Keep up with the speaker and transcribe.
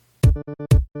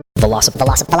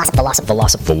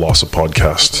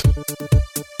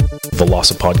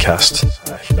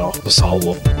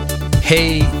Velocipodcast.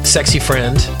 Hey, sexy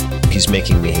friend. He's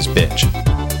making me his bitch.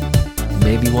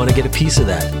 Maybe you want to get a piece of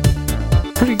that.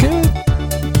 Pretty good.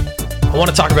 I want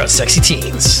to talk about sexy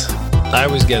teens. I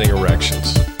was getting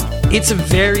erections. It's a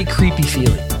very creepy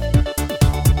feeling.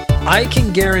 I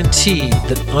can guarantee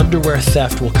that underwear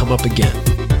theft will come up again.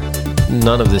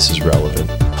 None of this is relevant.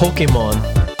 Pokemon,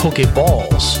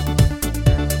 Pokeballs.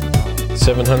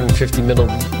 750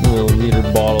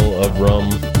 milliliter bottle of rum.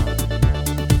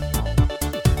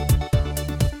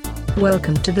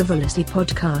 Welcome to the Velocity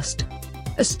Podcast,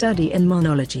 a study in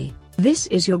monology. This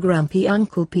is your grumpy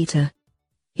Uncle Peter.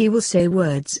 He will say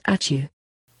words at you.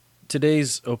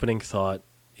 Today's opening thought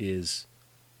is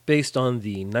based on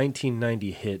the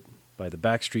 1990 hit by the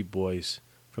Backstreet Boys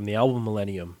from the album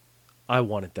Millennium, I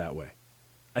Want It That Way.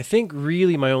 I think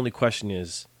really my only question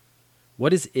is,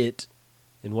 what is it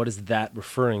and what is that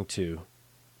referring to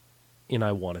in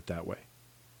I Want It That Way?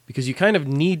 Because you kind of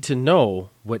need to know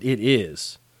what it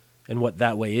is and what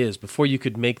that way is before you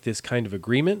could make this kind of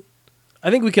agreement.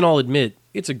 I think we can all admit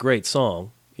it's a great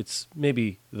song. It's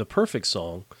maybe the perfect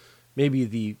song, maybe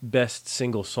the best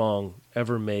single song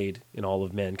ever made in all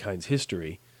of mankind's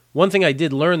history. One thing I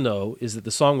did learn, though, is that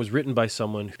the song was written by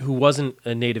someone who wasn't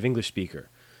a native English speaker.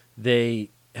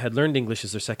 They had learned English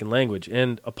as their second language,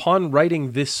 and upon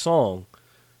writing this song,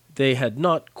 they had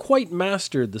not quite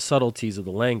mastered the subtleties of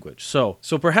the language. So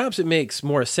perhaps it makes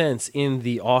more sense in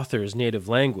the author's native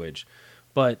language,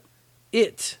 but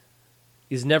it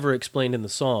is never explained in the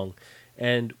song,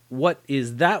 and what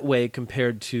is that way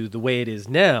compared to the way it is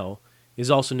now is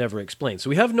also never explained. So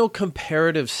we have no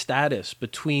comparative status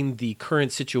between the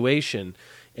current situation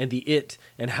and the it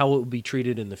and how it will be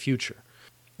treated in the future.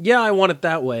 Yeah, I want it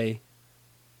that way,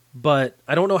 but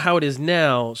I don't know how it is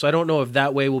now, so I don't know if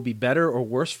that way will be better or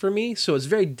worse for me. So it's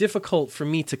very difficult for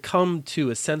me to come to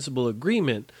a sensible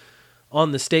agreement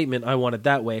on the statement, I want it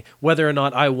that way, whether or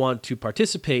not I want to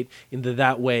participate in the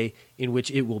that way in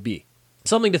which it will be.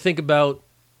 Something to think about,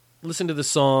 listen to the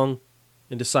song,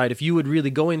 and decide if you would really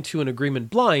go into an agreement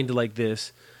blind like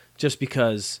this just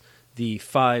because the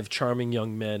five charming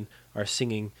young men are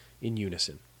singing in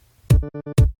unison.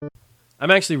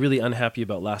 I'm actually really unhappy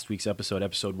about last week's episode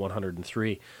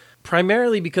 103,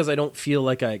 primarily because I don't feel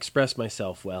like I expressed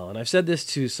myself well. And I've said this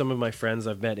to some of my friends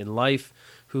I've met in life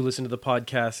who listen to the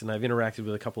podcast, and I've interacted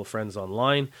with a couple of friends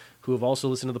online who have also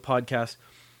listened to the podcast.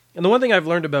 And the one thing I've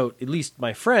learned about at least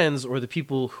my friends or the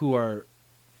people who are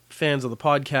fans of the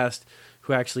podcast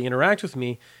who actually interact with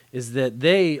me is that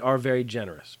they are very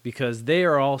generous because they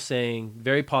are all saying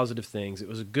very positive things. It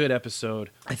was a good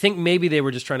episode. I think maybe they were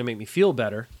just trying to make me feel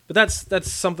better, but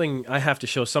that's something I have to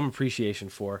show some appreciation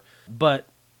for. But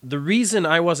the reason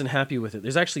I wasn't happy with it,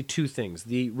 there's actually two things.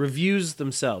 The reviews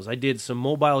themselves. I did some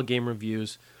mobile game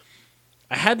reviews.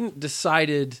 I hadn't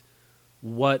decided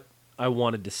what I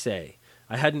wanted to say.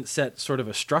 I hadn't set sort of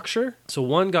a structure. So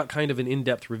one got kind of an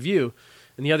in-depth review,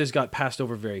 and the others got passed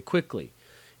over very quickly.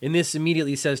 And this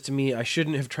immediately says to me I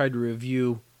shouldn't have tried to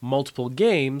review multiple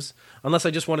games unless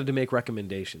I just wanted to make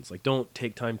recommendations. Like, don't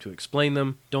take time to explain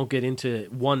them. Don't get into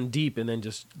one deep and then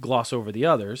just gloss over the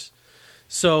others.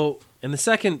 So, and the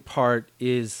second part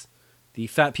is the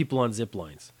fat people on zip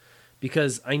lines.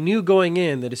 Because I knew going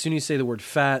in that as soon as you say the word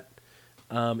fat,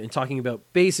 and talking about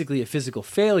basically a physical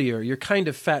failure, you're kind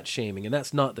of fat shaming, and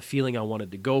that's not the feeling I wanted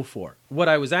to go for. What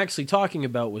I was actually talking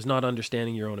about was not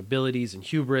understanding your own abilities and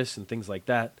hubris and things like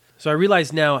that. So I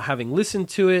realize now, having listened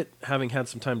to it, having had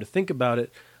some time to think about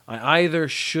it, I either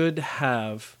should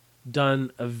have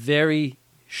done a very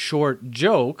short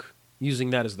joke, using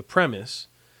that as the premise,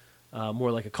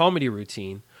 more like a comedy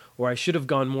routine, or I should have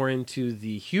gone more into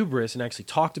the hubris and actually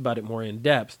talked about it more in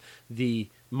depth, the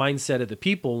mindset of the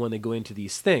people when they go into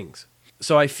these things.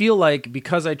 So I feel like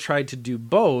because I tried to do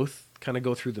both, kind of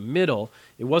go through the middle,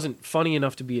 it wasn't funny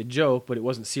enough to be a joke, but it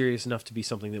wasn't serious enough to be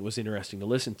something that was interesting to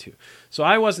listen to. So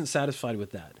I wasn't satisfied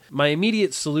with that. My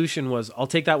immediate solution was I'll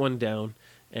take that one down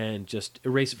and just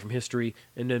erase it from history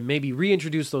and then maybe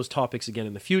reintroduce those topics again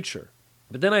in the future.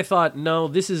 But then I thought, no,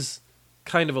 this is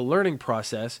kind of a learning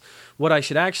process. What I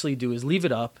should actually do is leave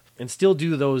it up and still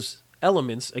do those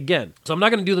elements again. So I'm not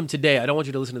going to do them today. I don't want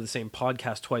you to listen to the same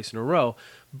podcast twice in a row,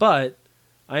 but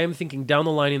I am thinking down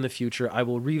the line in the future, I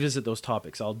will revisit those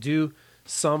topics. I'll do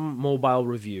some mobile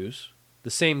reviews, the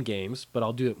same games, but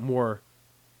I'll do it more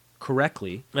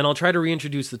correctly. And I'll try to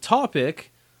reintroduce the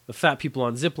topic of fat people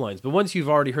on zip lines. But once you've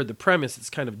already heard the premise, it's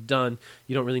kind of done.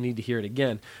 You don't really need to hear it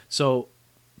again. So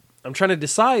I'm trying to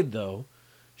decide, though,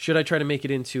 should I try to make it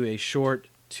into a short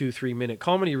 2-3 minute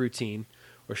comedy routine,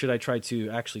 or should I try to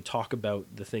actually talk about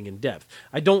the thing in depth?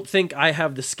 I don't think I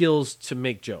have the skills to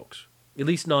make jokes, at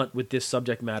least not with this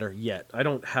subject matter yet. I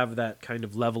don't have that kind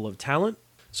of level of talent.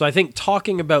 So I think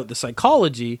talking about the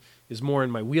psychology is more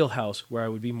in my wheelhouse where I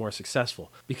would be more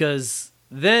successful, because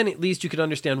then at least you could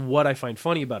understand what I find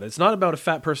funny about it. It's not about a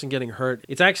fat person getting hurt.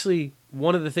 It's actually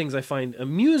one of the things I find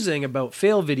amusing about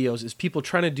fail videos is people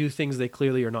trying to do things they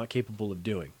clearly are not capable of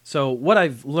doing. So what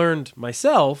I've learned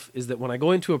myself is that when I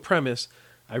go into a premise,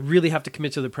 I really have to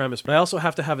commit to the premise, but I also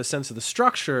have to have a sense of the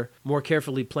structure more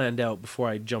carefully planned out before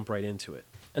I jump right into it.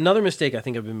 Another mistake I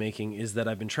think I've been making is that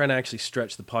I've been trying to actually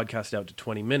stretch the podcast out to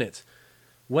 20 minutes.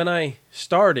 When I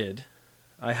started,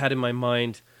 I had in my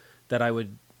mind that I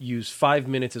would use 5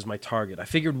 minutes as my target. I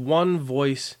figured one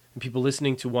voice and people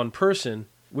listening to one person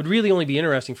would really only be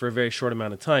interesting for a very short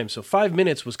amount of time. So 5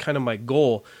 minutes was kind of my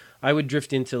goal. I would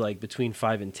drift into like between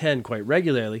 5 and 10 quite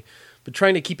regularly, but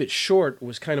trying to keep it short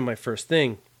was kind of my first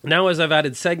thing. Now, as I've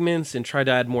added segments and tried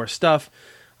to add more stuff,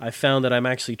 I found that I'm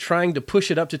actually trying to push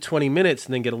it up to 20 minutes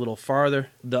and then get a little farther.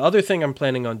 The other thing I'm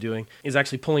planning on doing is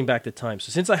actually pulling back the time.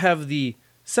 So since I have the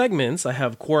segments, I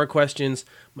have Quora questions,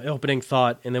 my opening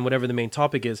thought, and then whatever the main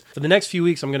topic is. For the next few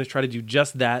weeks, I'm going to try to do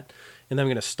just that, and then I'm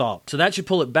going to stop. So that should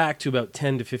pull it back to about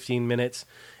 10 to 15 minutes,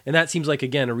 and that seems like,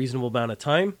 again, a reasonable amount of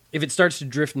time. If it starts to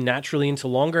drift naturally into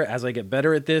longer as I get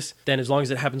better at this, then as long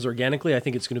as it happens organically, I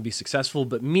think it's going to be successful.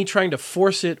 But me trying to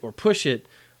force it or push it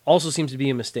also seems to be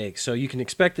a mistake. So you can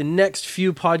expect the next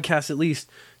few podcasts at least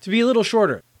to be a little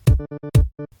shorter.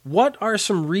 What are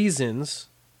some reasons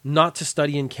not to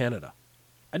study in Canada?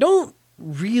 I don't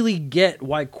really get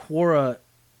why Quora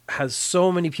has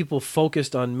so many people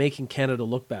focused on making Canada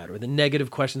look bad or the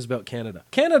negative questions about Canada.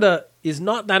 Canada is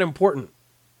not that important,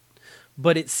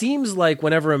 but it seems like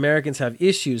whenever Americans have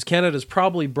issues, Canada's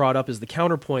probably brought up as the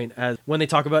counterpoint. As when they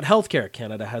talk about healthcare,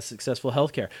 Canada has successful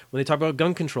healthcare. When they talk about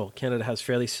gun control, Canada has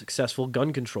fairly successful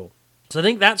gun control. So I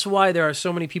think that's why there are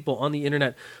so many people on the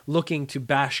internet looking to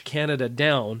bash Canada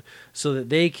down so that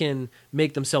they can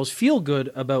make themselves feel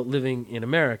good about living in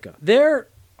America. There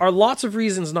are lots of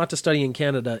reasons not to study in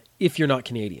Canada if you're not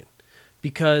Canadian,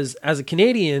 because as a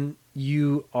Canadian,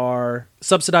 you are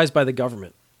subsidized by the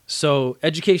government. So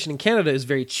education in Canada is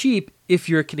very cheap if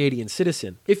you're a Canadian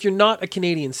citizen. If you're not a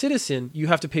Canadian citizen, you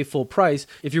have to pay full price.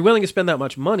 If you're willing to spend that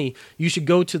much money, you should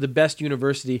go to the best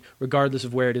university regardless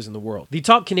of where it is in the world. The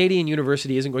top Canadian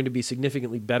university isn't going to be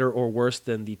significantly better or worse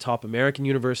than the top American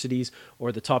universities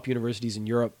or the top universities in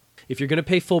Europe. If you're going to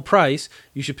pay full price,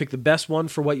 you should pick the best one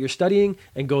for what you're studying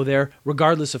and go there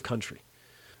regardless of country.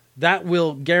 That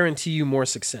will guarantee you more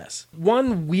success.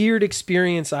 One weird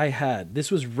experience I had, this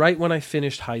was right when I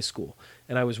finished high school,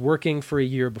 and I was working for a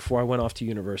year before I went off to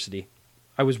university.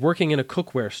 I was working in a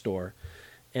cookware store,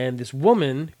 and this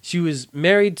woman, she was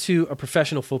married to a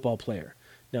professional football player.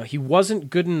 Now, he wasn't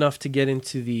good enough to get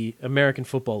into the American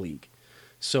Football League,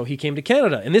 so he came to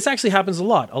Canada. And this actually happens a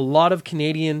lot. A lot of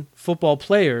Canadian football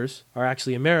players are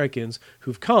actually Americans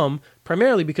who've come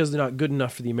primarily because they're not good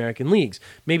enough for the American leagues.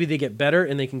 Maybe they get better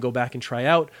and they can go back and try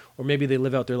out, or maybe they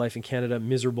live out their life in Canada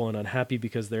miserable and unhappy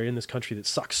because they're in this country that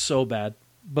sucks so bad.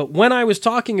 But when I was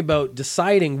talking about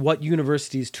deciding what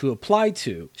universities to apply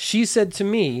to, she said to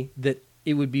me that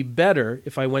it would be better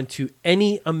if I went to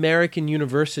any American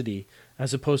university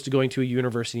as opposed to going to a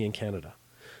university in Canada.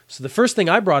 So the first thing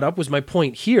I brought up was my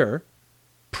point here,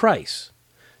 price.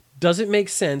 Does it make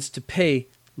sense to pay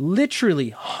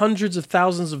literally hundreds of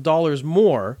thousands of dollars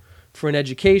more for an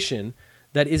education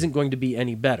that isn't going to be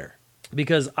any better?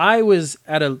 Because I was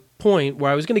at a point where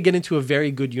I was going to get into a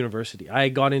very good university. I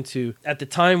got into, at the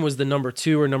time, was the number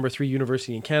 2 or number 3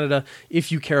 university in Canada,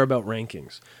 if you care about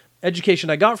rankings. Education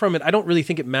I got from it, I don't really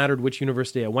think it mattered which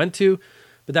university I went to,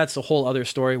 but that's a whole other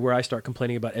story where I start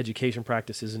complaining about education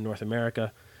practices in North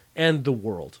America and the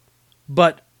world.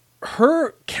 But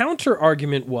her counter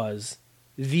argument was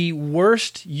the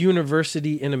worst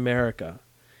university in America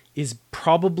is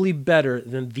probably better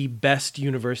than the best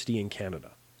university in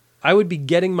Canada. I would be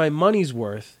getting my money's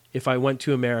worth if I went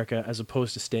to America as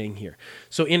opposed to staying here.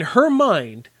 So in her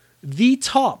mind, the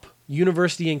top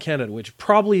university in Canada, which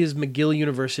probably is McGill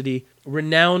University,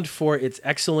 renowned for its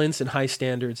excellence and high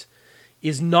standards,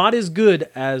 is not as good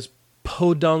as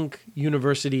Podunk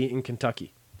University in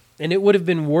Kentucky. And it would have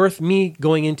been worth me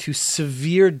going into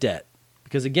severe debt,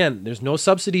 because again, there's no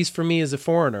subsidies for me as a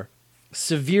foreigner.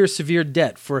 Severe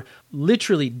debt for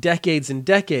literally decades and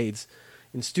decades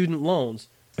in student loans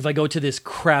if I go to this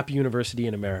crap university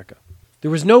in America. There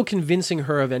was no convincing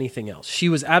her of anything else. She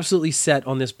was absolutely set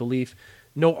on this belief.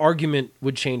 No argument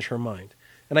would change her mind.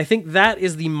 And I think that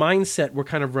is the mindset we're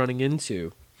kind of running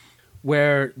into,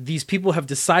 where these people have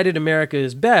decided America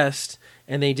is best,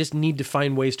 and they just need to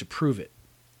find ways to prove it.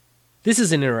 This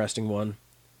is an interesting one.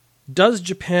 Does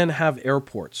Japan have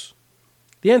airports?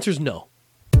 The answer is no.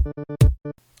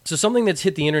 So something that's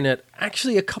hit the internet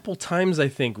actually a couple times, I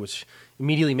think, which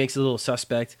immediately makes it a little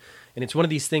suspect. And it's one of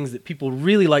these things that people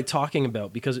really like talking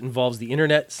about because it involves the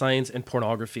internet, science, and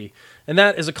pornography. And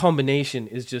that as a combination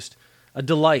is just a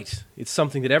delight. It's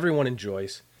something that everyone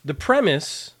enjoys. The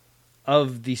premise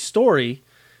of the story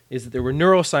is that there were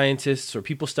neuroscientists or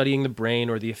people studying the brain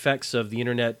or the effects of the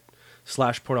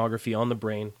internet/pornography on the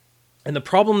brain. And the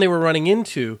problem they were running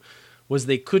into was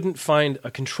they couldn't find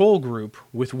a control group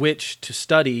with which to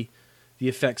study the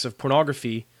effects of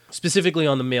pornography, specifically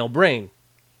on the male brain.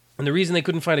 And the reason they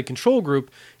couldn't find a control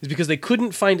group is because they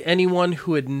couldn't find anyone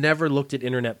who had never looked at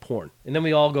internet porn. And then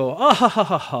we all go, ah ha ha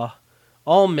ha ha,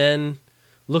 all men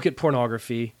look at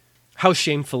pornography, how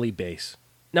shamefully base.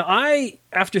 Now I,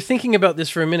 after thinking about this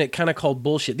for a minute, kind of called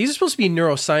bullshit. These are supposed to be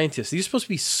neuroscientists. These are supposed to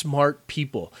be smart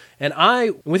people. And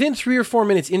I, within 3 or 4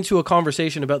 minutes into a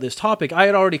conversation about this topic, I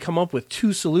had already come up with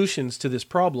 2 solutions to this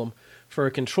problem for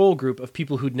a control group of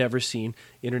people who'd never seen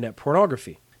internet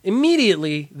pornography.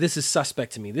 Immediately, this is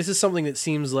suspect to me. This is something that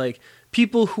seems like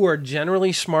people who are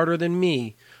generally smarter than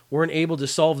me weren't able to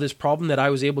solve this problem that I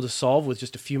was able to solve with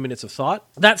just a few minutes of thought.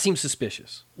 That seems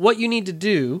suspicious. What you need to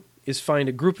do is find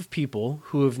a group of people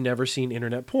who have never seen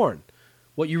internet porn.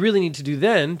 What you really need to do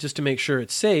then, just to make sure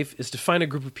it's safe, is to find a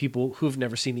group of people who have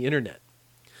never seen the internet.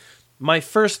 My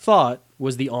first thought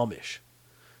was the Amish.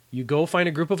 You go find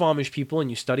a group of Amish people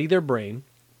and you study their brain,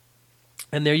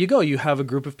 and there you go. You have a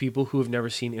group of people who have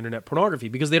never seen internet pornography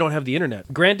because they don't have the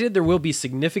internet. Granted, there will be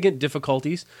significant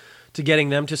difficulties to getting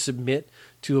them to submit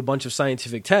to a bunch of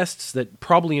scientific tests that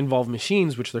probably involve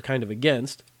machines, which they're kind of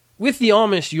against. With the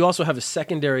Amish, you also have a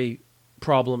secondary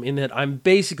problem in that I'm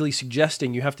basically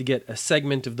suggesting you have to get a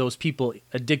segment of those people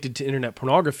addicted to internet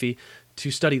pornography to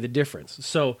study the difference.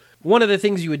 So one of the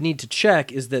things you would need to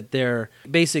check is that their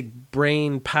basic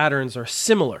brain patterns are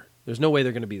similar. There's no way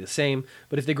they're going to be the same,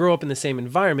 but if they grow up in the same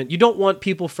environment, you don't want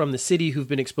people from the city who've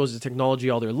been exposed to technology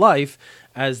all their life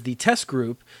as the test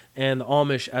group and the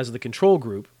Amish as the control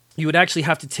group. You would actually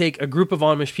have to take a group of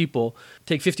Amish people,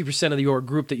 take 50% of your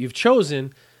group that you've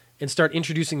chosen, and start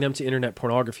introducing them to internet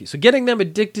pornography. So getting them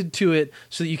addicted to it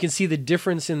so that you can see the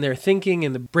difference in their thinking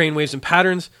and the brainwaves and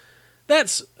patterns,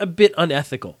 that's a bit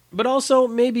unethical. But also,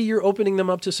 maybe you're opening them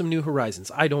up to some new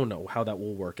horizons. I don't know how that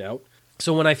will work out.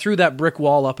 So when I threw that brick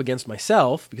wall up against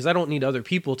myself, because I don't need other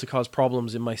people to cause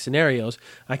problems in my scenarios,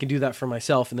 I can do that for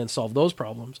myself and then solve those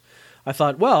problems. I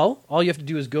thought, well, all you have to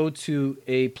do is go to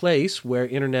a place where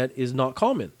internet is not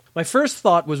common. My first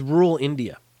thought was rural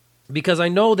India, because I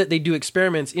know that they do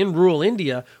experiments in rural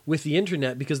India with the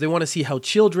internet because they want to see how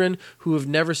children who have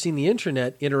never seen the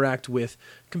internet interact with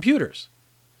computers.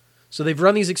 So they've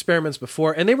run these experiments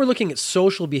before, and they were looking at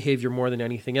social behavior more than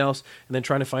anything else, and then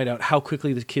trying to find out how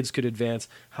quickly the kids could advance,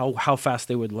 how fast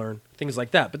they would learn, things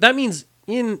like that. But that means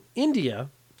in India,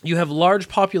 you have large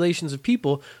populations of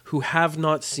people who have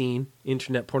not seen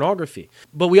internet pornography.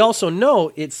 But we also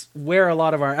know it's where a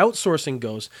lot of our outsourcing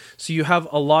goes. So you have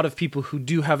a lot of people who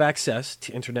do have access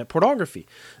to internet pornography.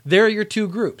 There are your 2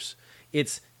 groups.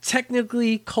 It's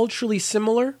technically culturally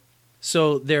similar,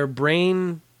 so their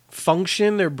brain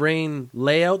function, their brain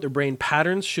layout, their brain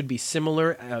patterns should be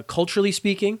similar culturally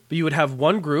speaking, but you would have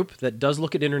one group that does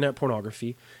look at internet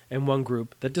pornography and one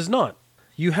group that does not.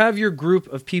 You have your group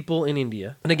of people in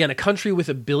India, and again, a country with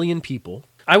 1 billion people.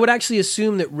 I would actually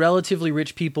assume that relatively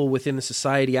rich people within the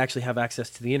society actually have access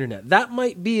to the internet. That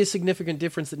might be a significant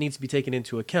difference that needs to be taken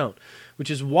into account,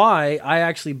 which is why I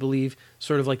actually believe,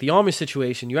 sort of like the Amish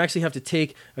situation, you actually have to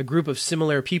take a group of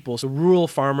similar people, so rural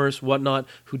farmers, whatnot,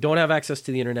 who don't have access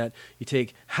to the internet. You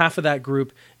take half of that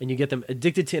group and you get them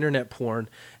addicted to internet porn,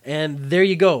 and there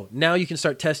you go. Now you can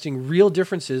start testing real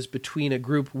differences between a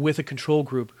group with a control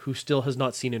group who still has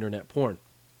not seen internet porn.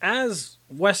 As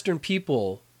Western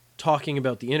people talking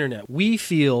about the internet, we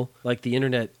feel like the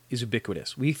internet is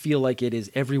ubiquitous. We feel like it is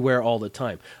everywhere all the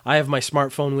time. I have my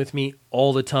smartphone with me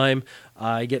all the time.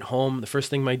 I get home, the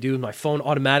first thing I do, my phone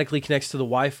automatically connects to the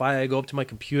Wi-Fi. I go up to my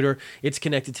computer, it's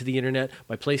connected to the internet.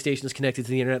 My PlayStation is connected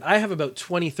to the internet. I have about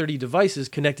 20, 30 devices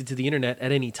connected to the internet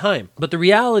at any time. But the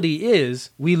reality is,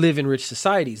 we live in rich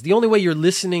societies. The only way you're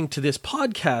listening to this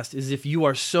podcast is if you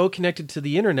are so connected to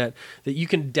the internet that you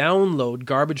can download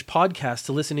garbage podcasts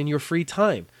to listen in your free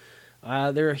time.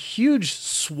 There are huge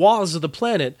swaths of the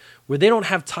planet where they don't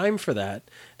have time for that.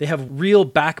 They have real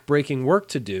back-breaking work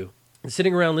to do. And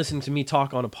sitting around listening to me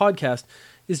talk on a podcast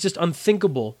is just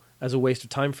unthinkable as a waste of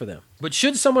time for them. But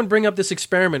should someone bring up this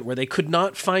experiment where they could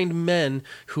not find men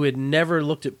who had never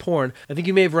looked at porn, I think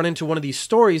you may have run into one of these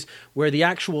stories where the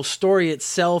actual story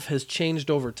itself has changed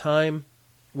over time,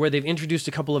 where they've introduced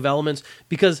a couple of elements,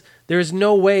 because there is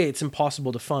no way it's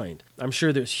impossible to find. I'm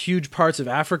sure there's huge parts of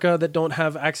Africa that don't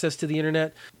have access to the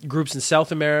internet, groups in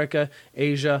South America,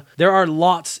 Asia. There are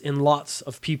lots and lots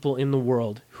of people in the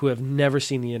world who have never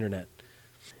seen the internet.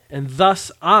 And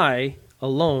thus I,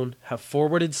 alone, have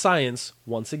forwarded science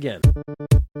once again.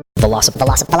 Velocip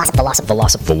Podcast.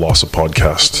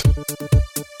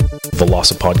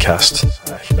 Velocip Podcast.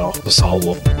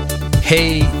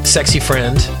 Hey, sexy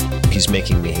friend. He's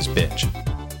making me his bitch.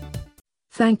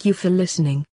 Thank you for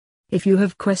listening. If you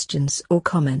have questions or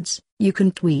comments, you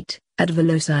can tweet at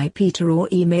VelociPeter or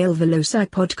email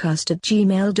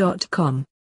velocipodcast@gmail.com.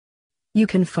 You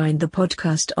can find the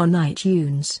podcast on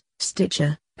iTunes,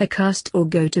 Stitcher, Acast, or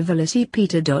go to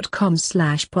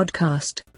velocipeter.com/podcast.